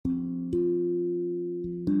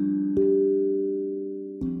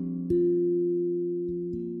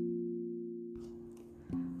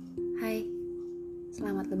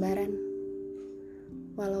Lebaran.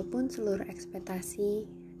 Walaupun seluruh ekspektasi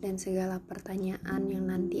dan segala pertanyaan yang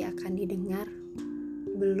nanti akan didengar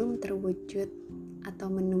belum terwujud atau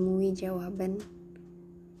menemui jawaban,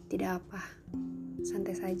 tidak apa,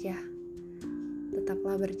 santai saja,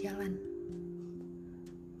 tetaplah berjalan.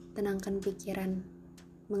 Tenangkan pikiran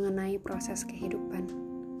mengenai proses kehidupan.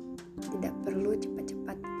 Tidak perlu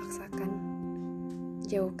cepat-cepat dipaksakan.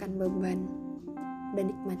 Jauhkan beban dan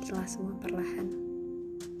nikmatilah semua perlahan.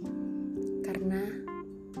 Karena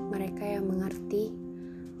mereka yang mengerti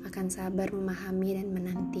akan sabar memahami dan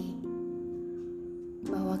menanti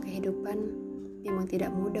bahwa kehidupan memang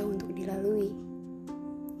tidak mudah untuk dilalui.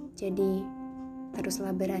 Jadi,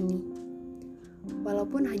 teruslah berani.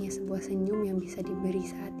 Walaupun hanya sebuah senyum yang bisa diberi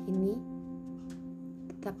saat ini,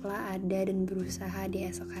 tetaplah ada dan berusaha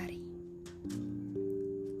di esok hari.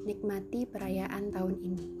 Nikmati perayaan tahun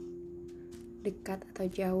ini. Dekat atau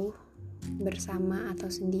jauh, bersama atau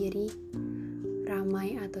sendiri,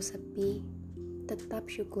 ramai atau sepi, tetap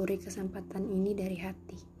syukuri kesempatan ini dari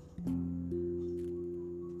hati.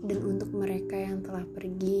 Dan untuk mereka yang telah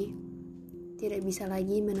pergi, tidak bisa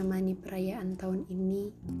lagi menemani perayaan tahun ini,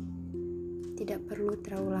 tidak perlu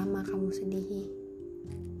terlalu lama kamu sedihi.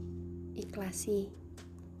 Ikhlasi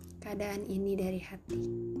keadaan ini dari hati.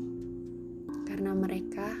 Karena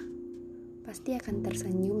mereka pasti akan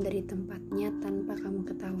tersenyum dari tempatnya tanpa kamu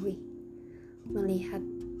ketahui, melihat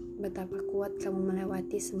betapa kuat kamu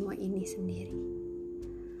melewati semua ini sendiri.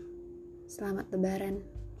 Selamat Lebaran.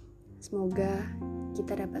 Semoga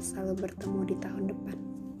kita dapat selalu bertemu di tahun depan.